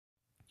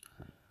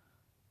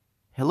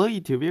Hello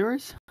YouTube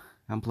viewers,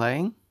 I'm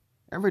playing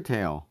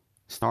Evertale,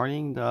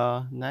 starting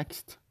the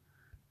next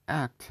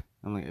act.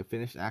 I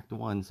finished act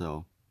 1,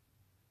 so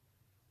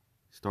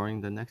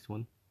starting the next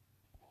one.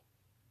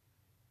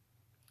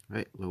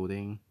 Right,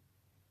 loading.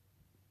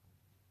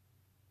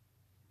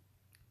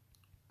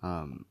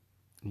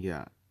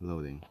 Yeah,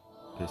 loading.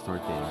 Okay,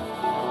 start game.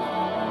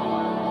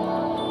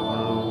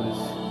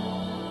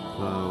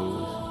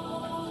 Close,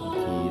 some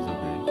keys,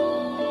 okay.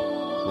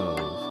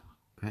 Close.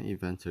 Current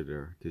events are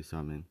there to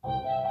summon.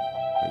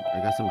 I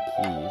got some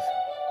keys.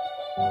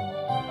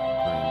 Playing.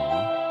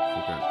 So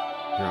got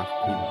draft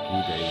PvP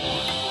day 1.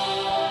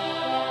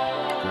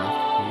 Draft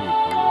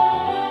PvP,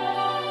 okay.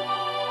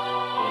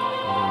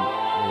 And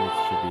then it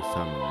should be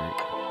summon, right?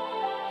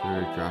 Is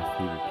there a draft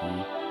PvP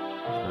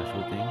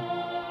special thing?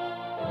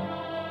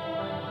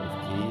 With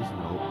keys?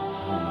 Nope.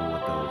 I don't know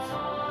what those.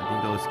 I think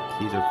those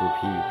keys are for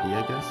PvP,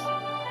 I guess.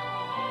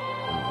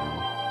 I don't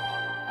know.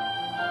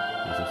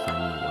 There's a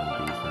summon one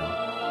of these then.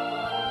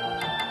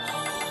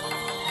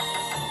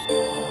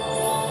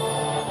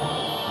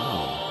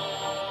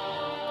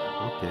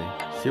 Okay,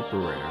 super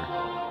rare.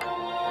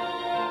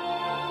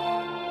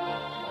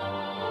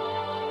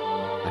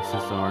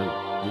 SSR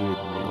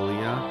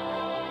Lulia.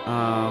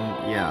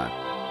 Yeah,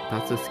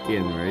 that's a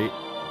skin, right?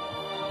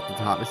 At the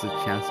top is a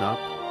chance up.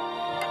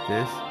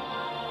 This.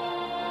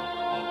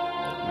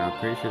 Yeah, I'm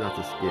pretty sure that's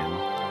a skin.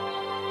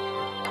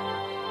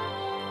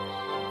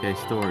 Okay,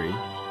 story.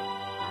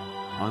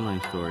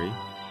 Online story.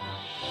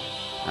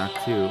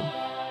 Act 2.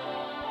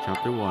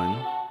 Chapter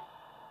 1.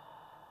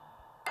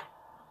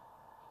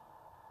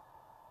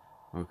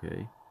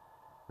 Okay.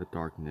 The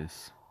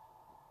darkness.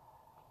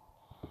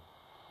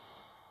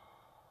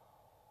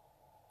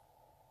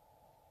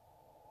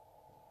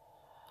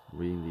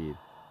 What do you need?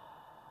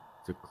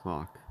 It's a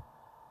clock.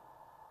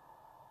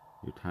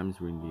 Your time's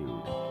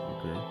renewed.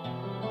 Okay.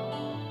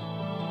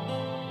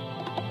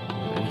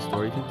 And the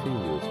story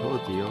continues. Hello,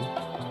 Dio.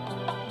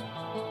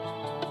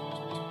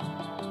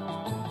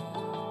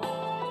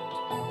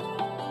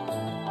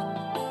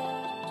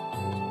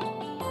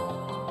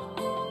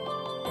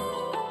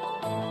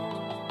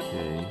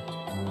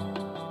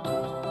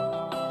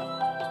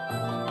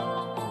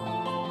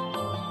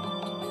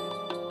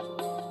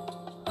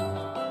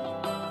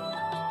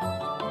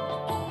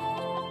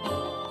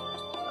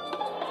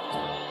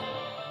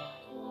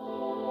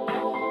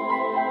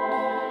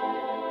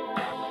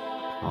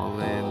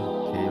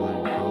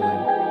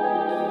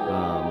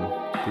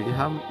 Did you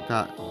have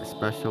that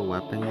special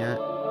weapon yet?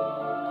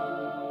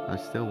 I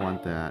still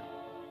want that.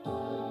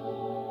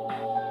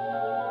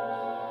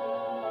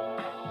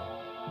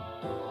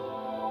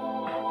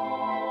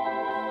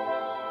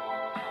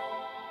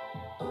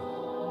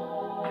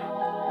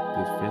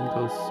 Did Finn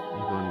go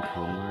in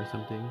coma or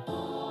something?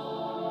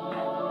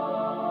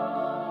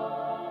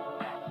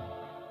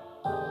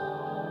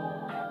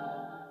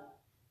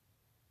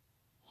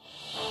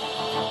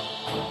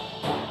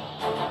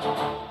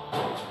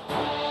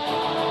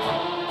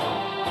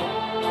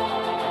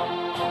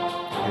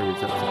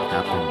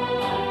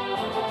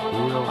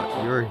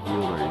 You're a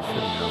healer, you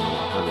should know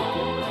how to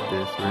deal with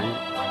this, right?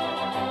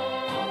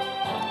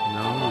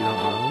 No, you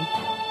don't know?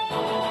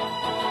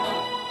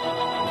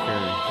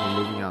 Okay, we're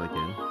moving out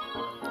again.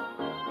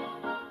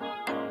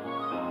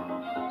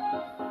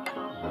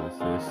 What is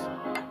this?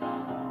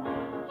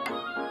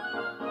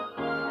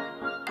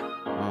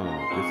 Oh,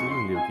 this is a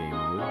new game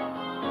mode.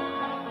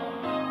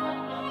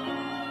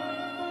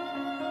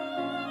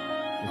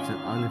 It's an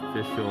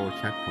unofficial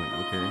checkpoint,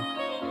 okay.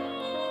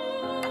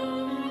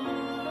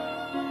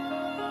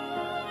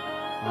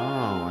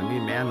 Oh, I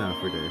need mana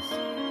for this.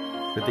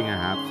 Good thing I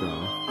have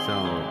some. So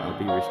I'll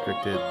be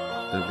restricted.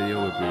 The video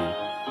will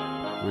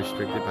be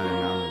restricted by the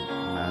amount of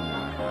mana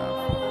I have.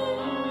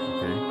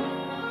 Okay.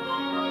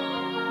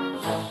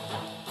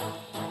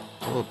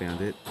 Hello,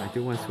 Bandit. I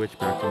do want to switch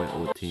back to my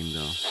old team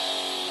though.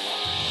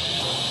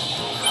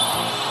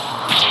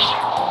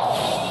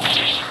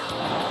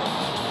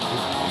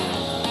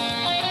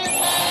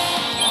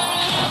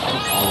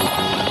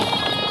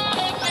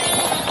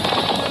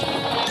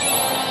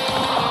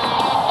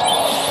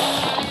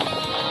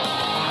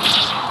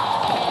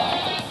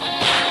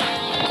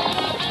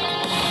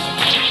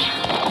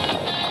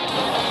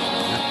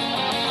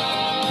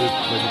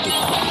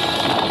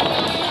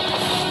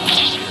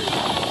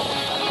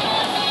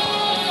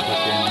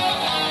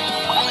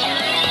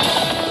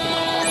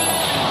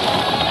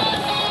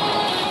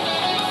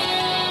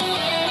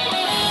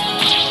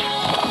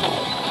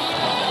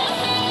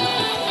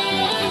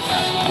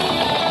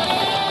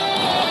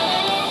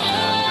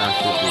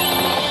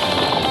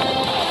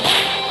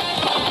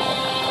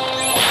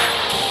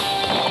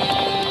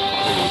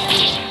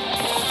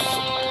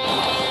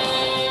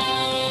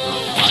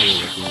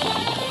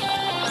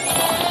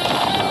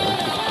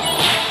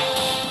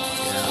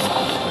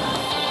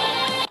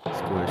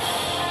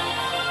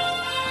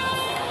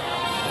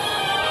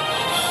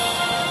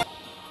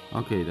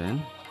 Okay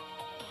then.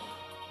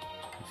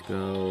 Let's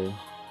go.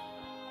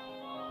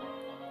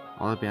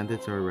 All the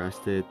bandits are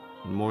arrested.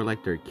 More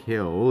like they're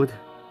killed.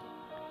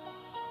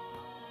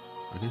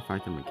 I can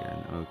fight them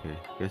again. Okay,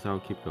 guess I'll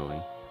keep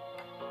going.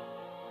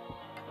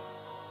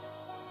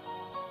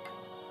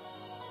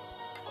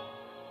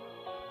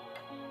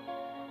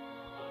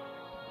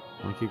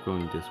 I'll keep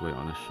going this way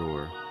on the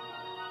shore.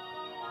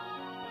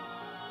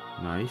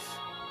 Nice.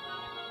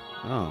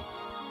 Oh.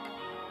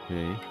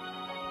 Okay.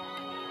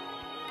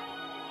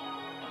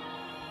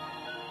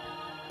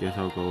 Guess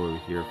I'll go over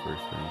here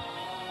first then.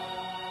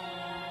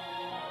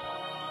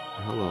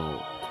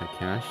 Hello,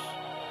 Takesh.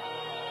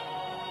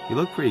 You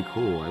look pretty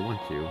cool. I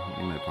want you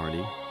in my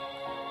party.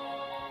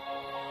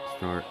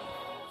 Start.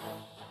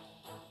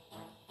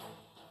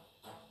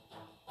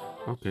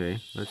 Okay,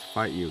 let's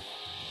fight you,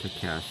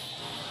 Takesh.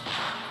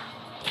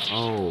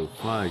 Oh,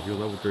 fuck, you're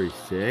level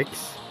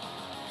 36?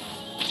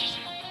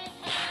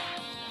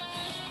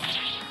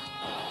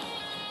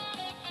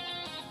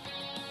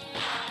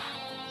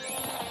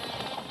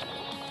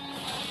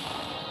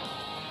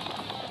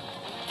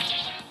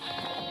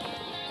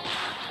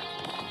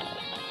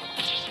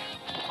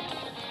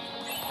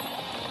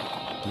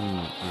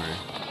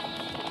 Alright.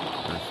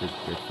 That should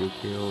get you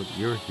killed.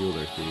 You're a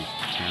healer, so you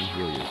can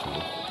heal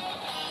yourself.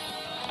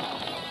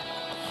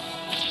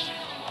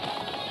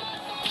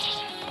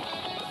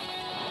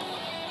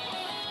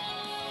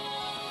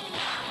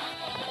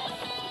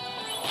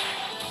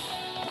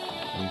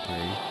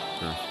 Okay,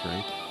 that's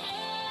right.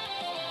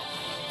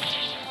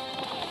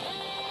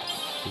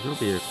 This will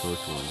be a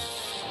close one.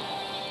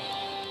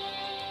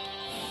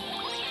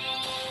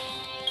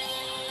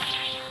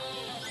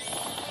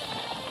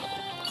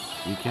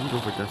 You can go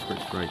for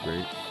Desperate Strike,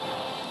 right?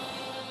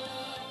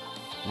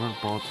 I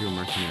want Ball to a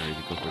Mercenary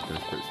to go for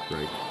Desperate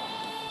Strike.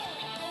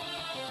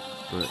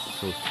 But it's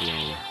so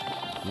slow.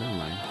 Never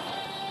mind.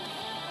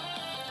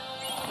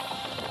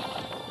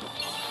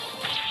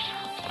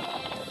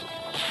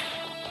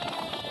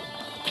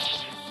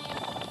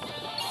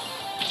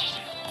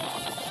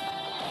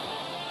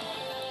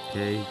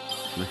 Okay,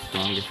 my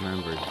strongest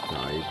members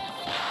died.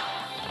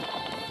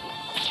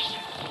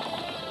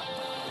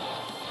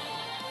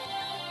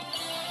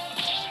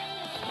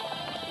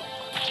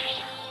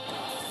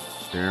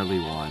 Barely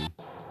won.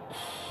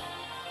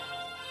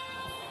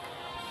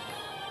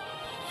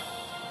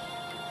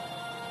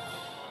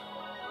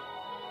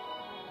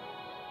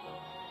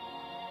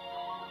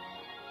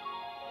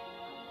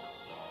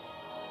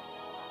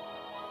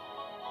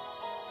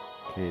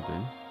 Okay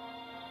then.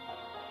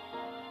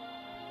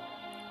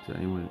 Is there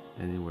anyone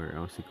anywhere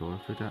else to go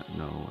after that?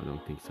 No, I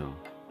don't think so.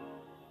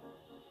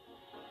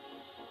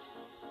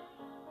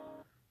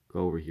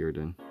 Go over here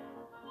then.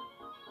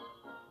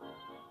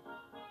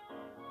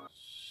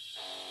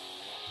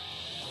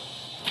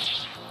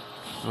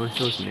 Oh, it's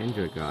those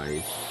ninja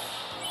guys.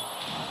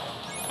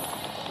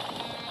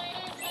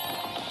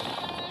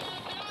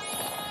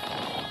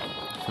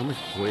 So much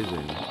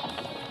poison.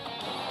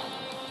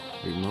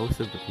 Like, most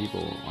of the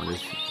people on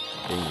this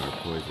thing are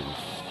poisoned.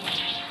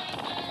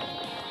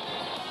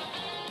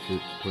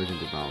 Shoot, poison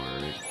devour,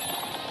 right?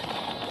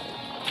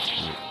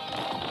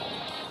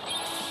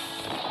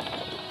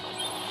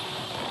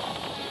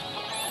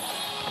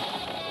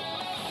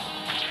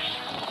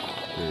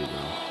 There you go.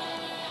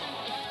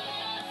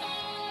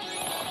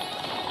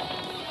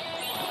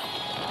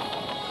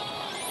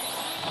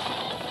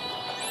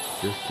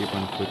 Just keep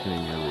on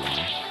quickening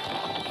everyone.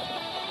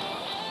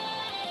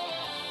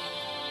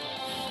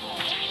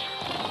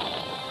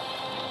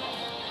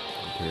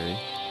 Okay.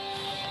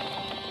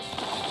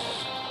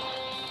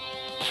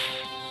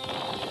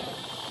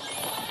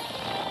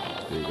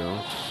 There you go.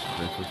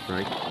 Special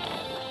strike.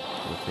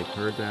 We'll take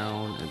her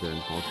down, and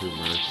then fall to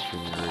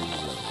mercenary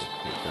will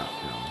take that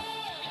down.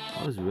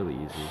 That was really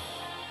easy.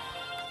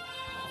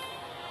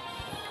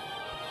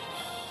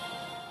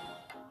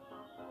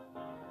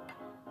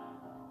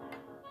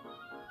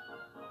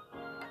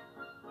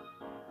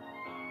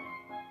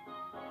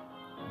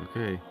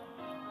 Okay.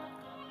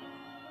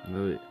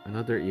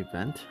 Another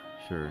event?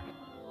 Sure.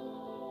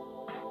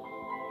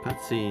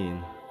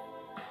 Cutscene.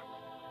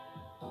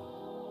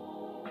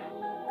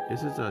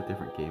 This is a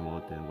different game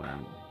mode than what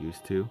I'm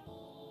used to.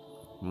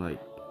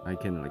 Like, I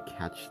can like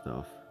catch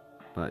stuff,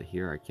 but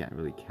here I can't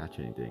really catch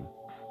anything.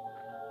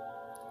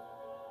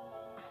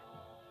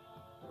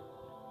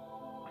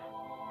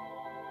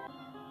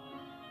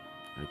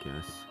 I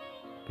guess.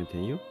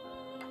 Continue?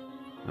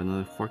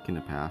 Another fork in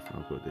the path.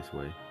 I'll go this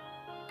way.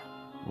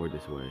 Or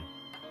this way.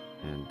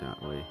 And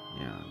that way.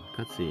 Yeah.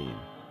 Cutscene.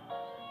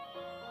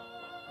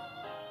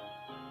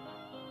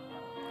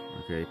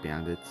 Okay,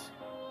 bandits.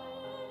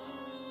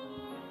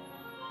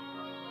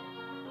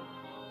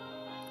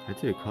 Head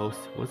to the coast.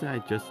 Wasn't I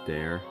just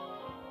there?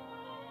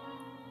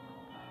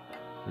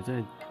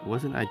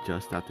 Wasn't I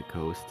just at the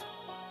coast?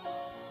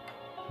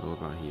 So what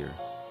about here?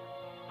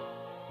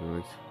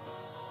 Yours.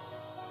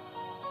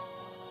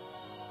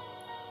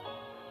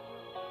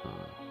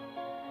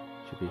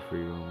 Should be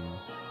free roaming.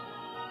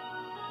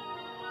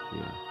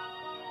 Yeah.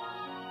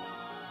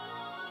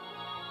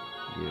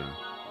 Yeah.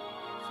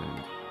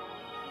 Send.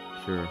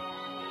 Sure.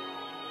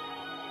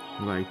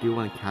 But I do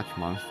want to catch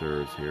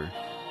monsters here.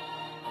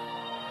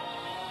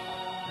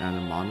 And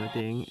the mana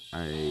thing,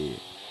 I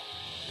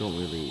don't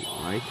really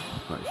like,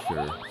 but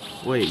sure.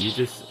 Wait, you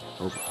just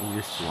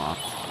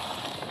swapped.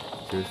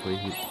 Seriously,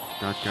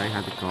 that guy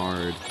had the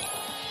guard.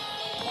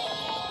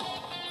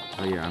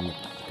 Oh yeah,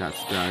 that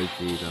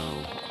strategy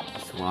though.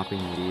 Swapping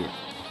the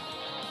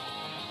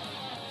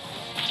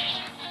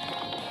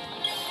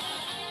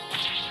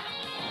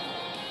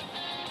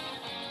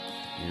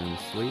and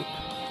sleep.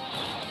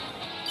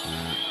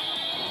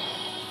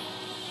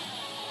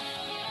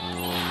 Oh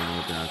no,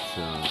 that's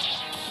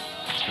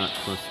got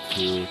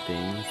 +2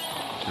 things.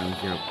 That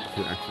means you have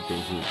 2 extra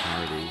things in the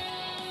party.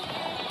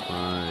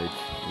 But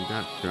you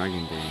got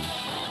dragon thing.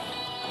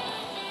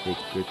 Big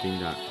good thing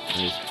that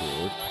is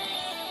cool.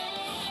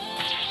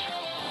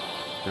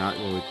 That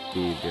would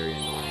be very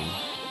annoying.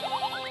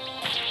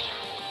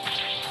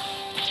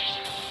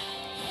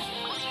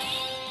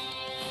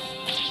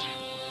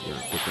 Yeah,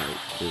 put that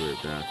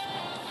favorite back.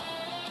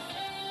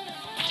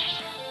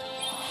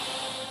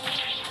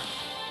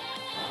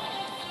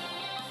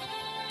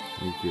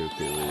 Need to get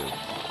rid of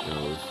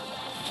those.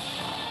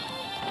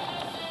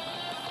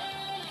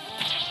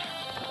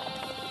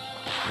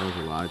 That was a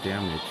lot of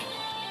damage.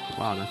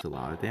 Wow, that's a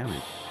lot of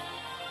damage.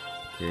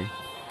 Okay.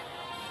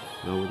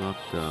 Load up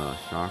the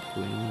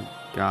Shockling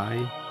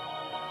guy,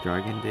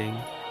 Dragon Ding,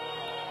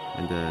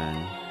 and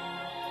then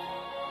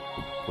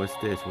what's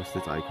this? What's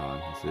this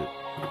icon? Is it?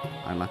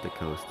 I'm at the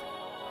coast.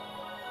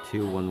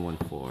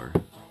 2114.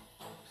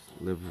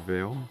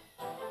 Evertale.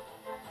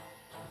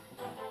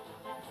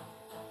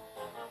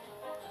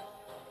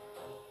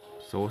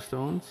 Soul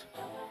stones.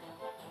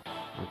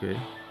 Okay.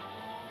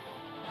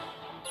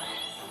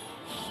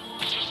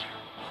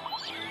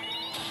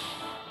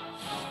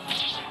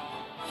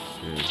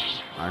 Okay.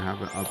 I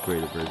have an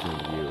upgraded version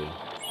of you.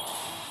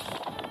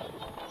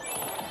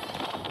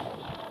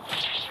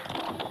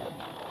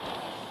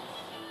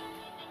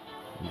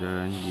 And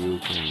then you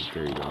can,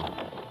 there you go.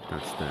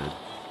 That's dead.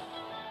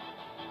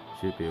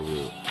 Should be able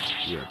to,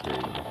 yeah, there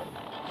you go.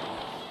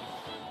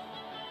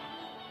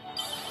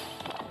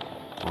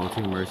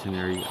 Vaulting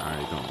mercenary,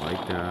 I don't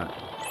like that.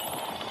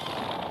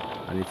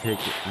 I need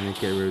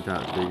to get rid of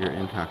that bigger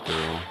impact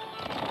girl.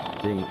 I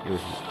think it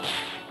was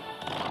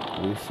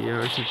Lucia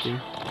or something.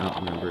 I don't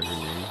remember her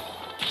name.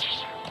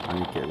 I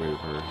need to get rid of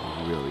her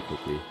really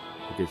quickly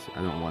because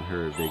I don't want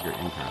her bigger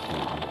impact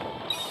anymore.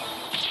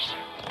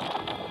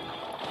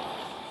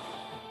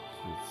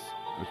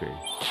 Okay.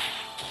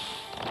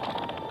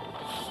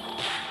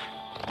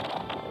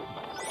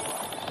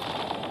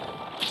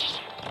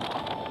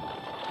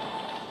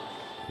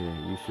 Okay,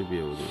 you should be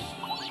able to.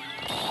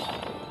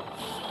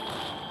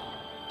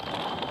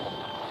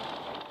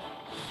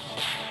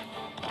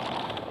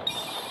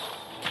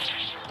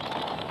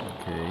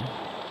 Okay.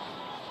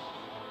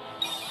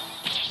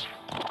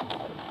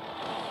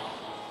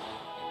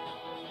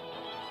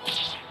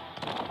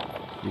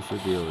 You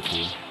should be able to.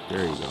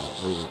 There you go.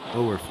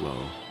 Overflow.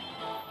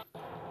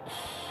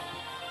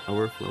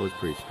 Overflow is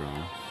pretty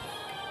strong.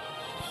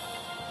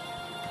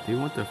 Do you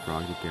want the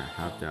frog to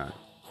have that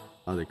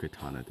other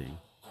katana thing?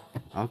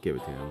 I'll give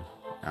it to him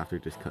after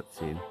this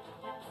cutscene.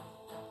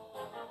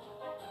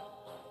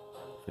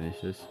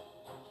 Finish this.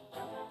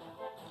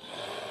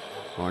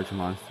 Large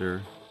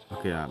monster.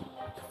 Okay, I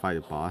have to fight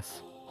a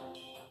boss.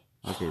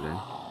 Okay then.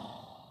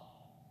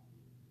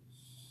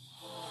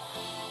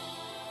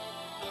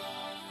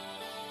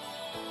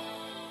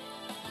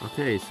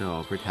 Okay,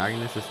 so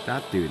protagonist is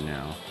that dude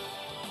now.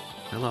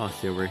 Hello,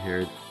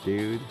 silver-haired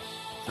dude.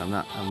 So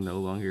I'm no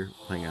longer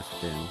playing as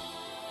Finn.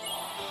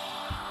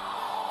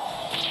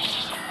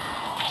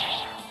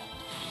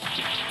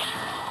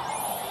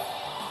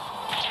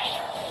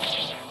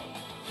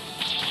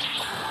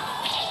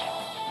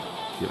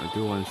 Yeah, I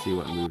do want to see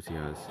what moves he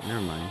has.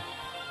 Never mind.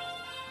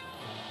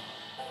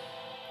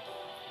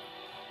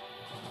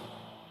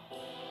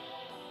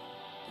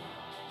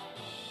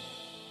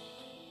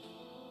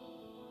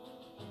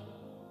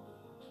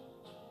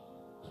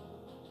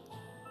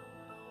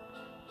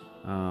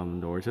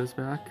 Norja's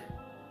back.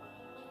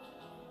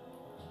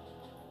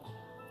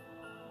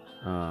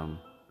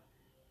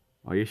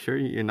 Are you sure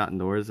you're not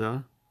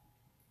Norza?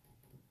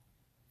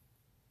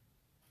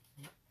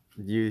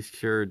 You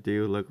sure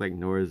do look like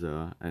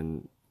Norza,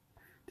 and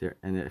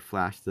it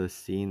flashed the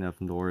scene of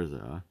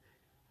Norza.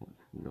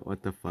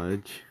 What the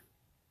fudge?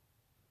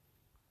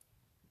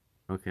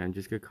 Okay, I'm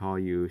just gonna call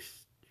you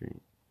String.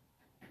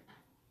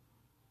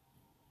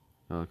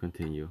 I'll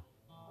continue.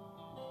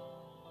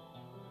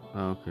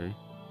 Okay.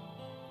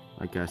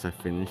 I guess I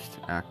finished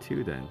Act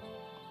 2 then.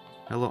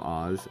 Hello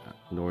Oz,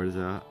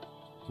 Norza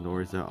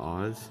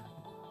Oz.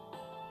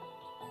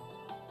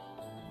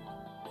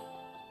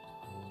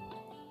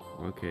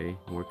 Okay,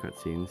 more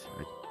cutscenes.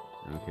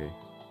 Okay.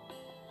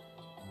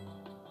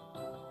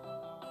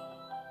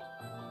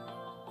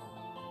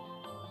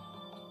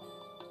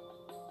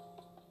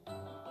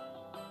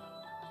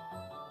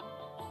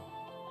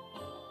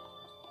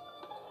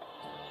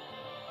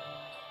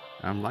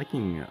 I'm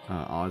liking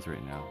Oz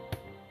right now.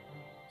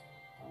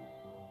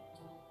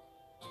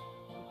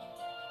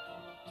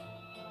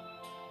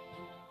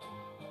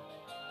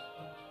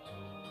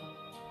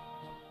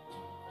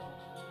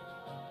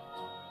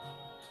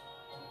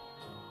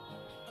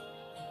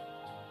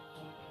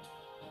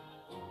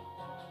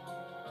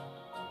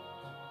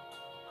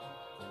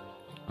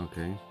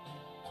 Okay.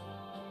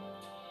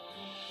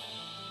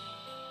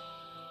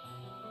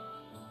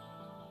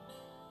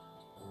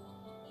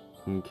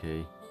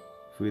 Okay.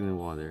 Food and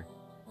water.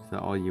 Is that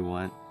all you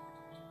want?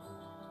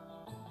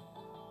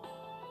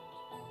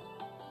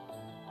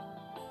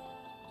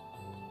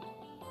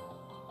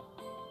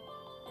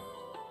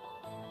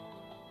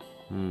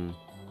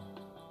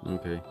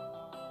 Okay.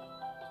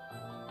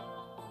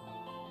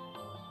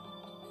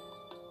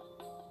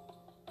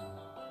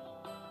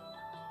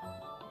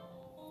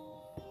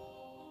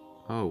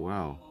 Oh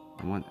wow.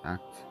 I want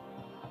act.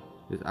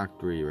 This is act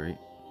 3, right?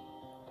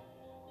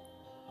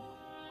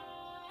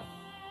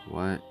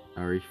 What?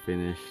 I already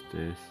finished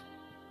this.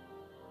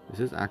 This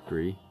is act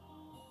 3.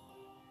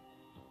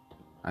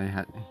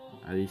 I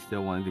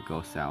still wanted to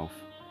go south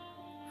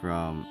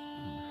from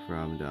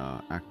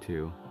the act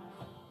 2.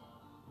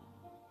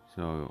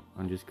 So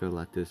I'm just gonna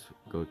let this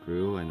go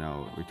through and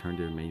I'll return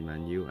to the main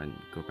menu and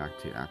go back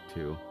to act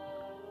 2.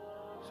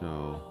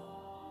 So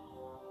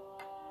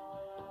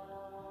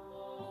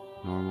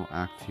normal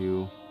act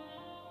 2.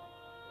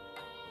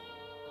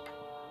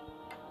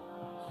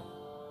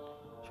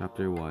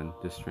 Chapter 1,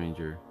 The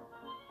Stranger.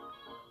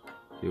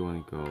 Do you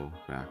want to go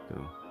back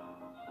though?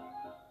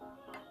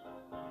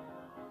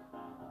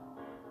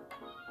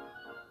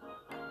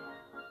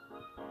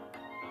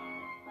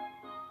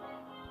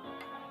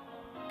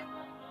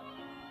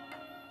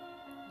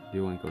 Do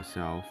you want to go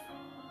south?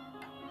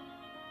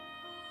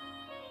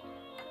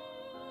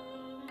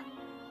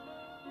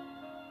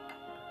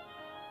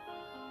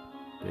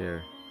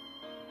 There.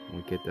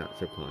 We'll get that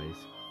supplies.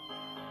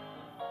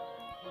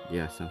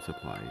 Yeah, some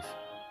supplies.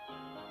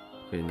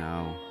 Okay,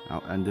 now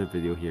I'll end the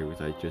video here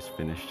because I just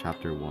finished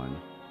chapter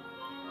 1,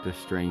 The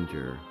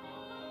Stranger.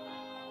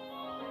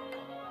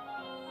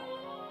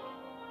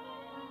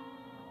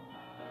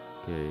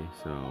 Okay,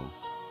 so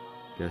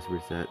guess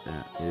Reset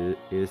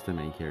is the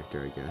main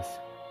character, I guess.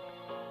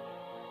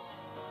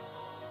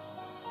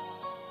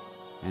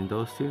 And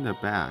those two in the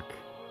back,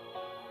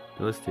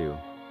 those two,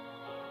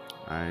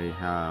 I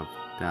have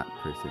that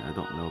person. I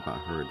don't know about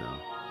her though.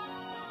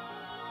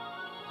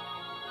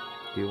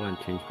 Do you want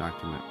to change back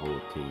to my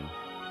old team?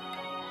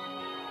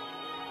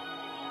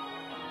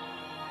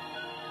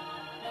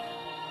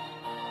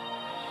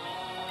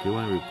 Do you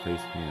want to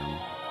replace him?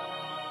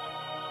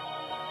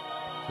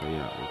 So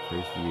yeah,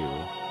 replace you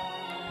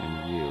and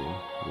you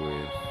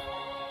with,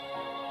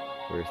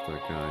 where's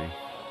that guy?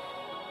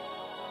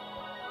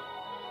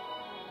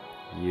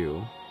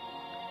 You.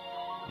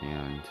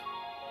 And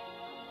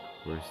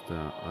where's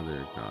the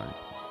other guy?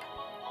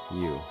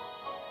 You.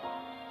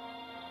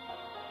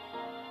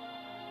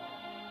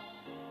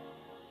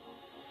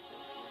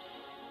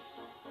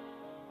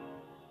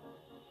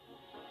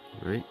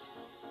 Right?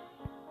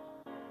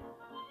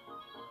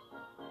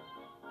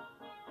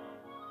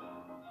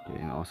 Okay,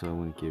 and also I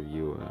want to give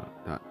you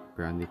that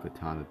brand new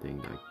katana thing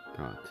that I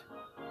got.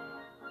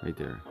 Right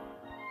there.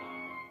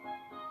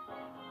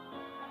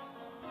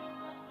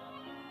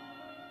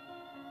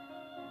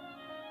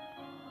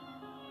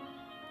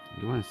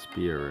 You want a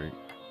spear, right?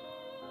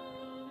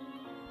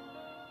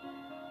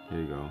 Here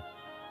you go.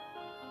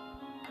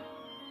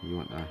 You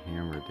want a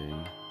hammer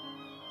thing.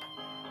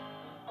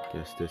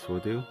 Guess this will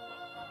do.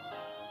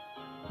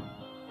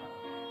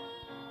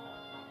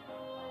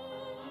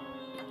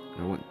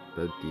 I want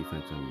the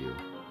defense on you.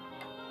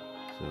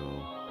 So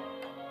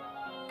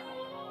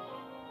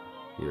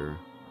here.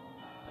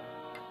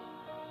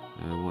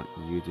 I want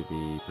you to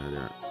be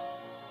better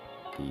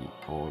at the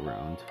all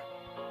around.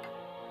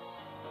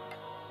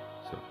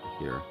 So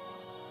here.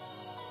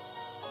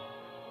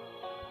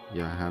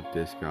 Yeah, I have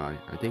this guy.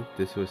 I think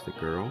this was the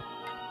girl.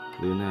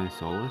 Luna and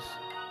Solus.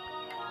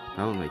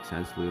 That would make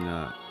sense.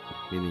 Luna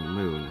meaning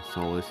moon,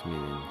 Solus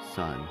meaning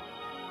sun.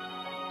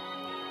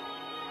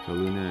 So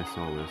Luna and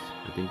Solus.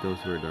 I think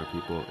those were the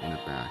people in the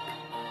back.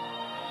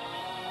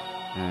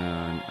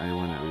 And I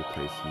want to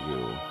replace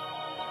you.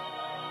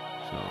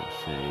 So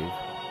save.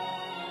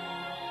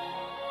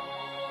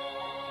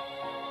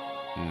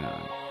 And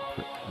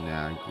put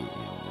Nagi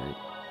in, right?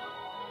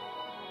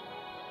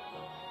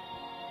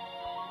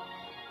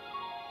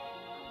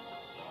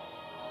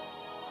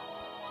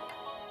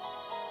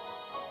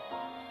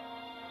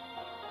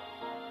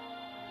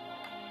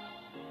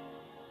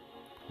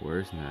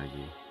 Where's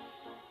Nagi?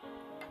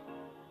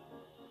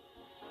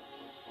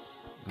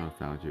 Oh, I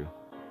found you.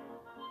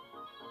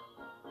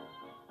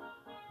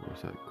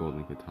 Where's that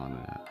golden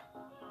katana at?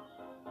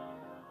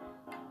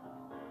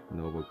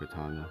 Noble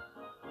katana.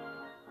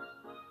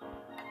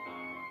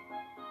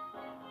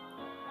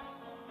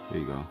 Here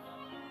you go.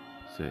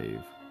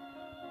 Save.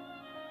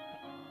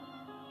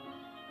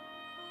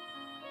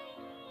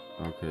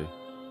 Okay.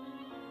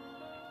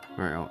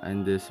 Alright, I'll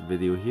end this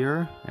video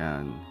here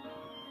and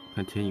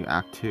continue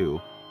Act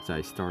 2 because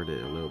I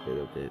started a little bit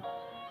of it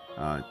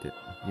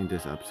in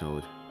this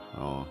episode.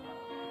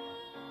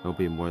 It'll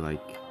be more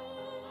like,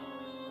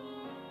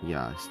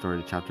 yeah,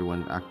 started chapter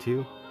 1 of Act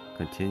 2,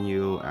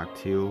 continue Act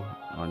 2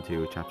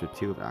 onto chapter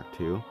 2 of Act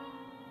 2.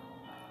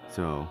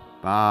 So,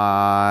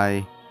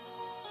 bye!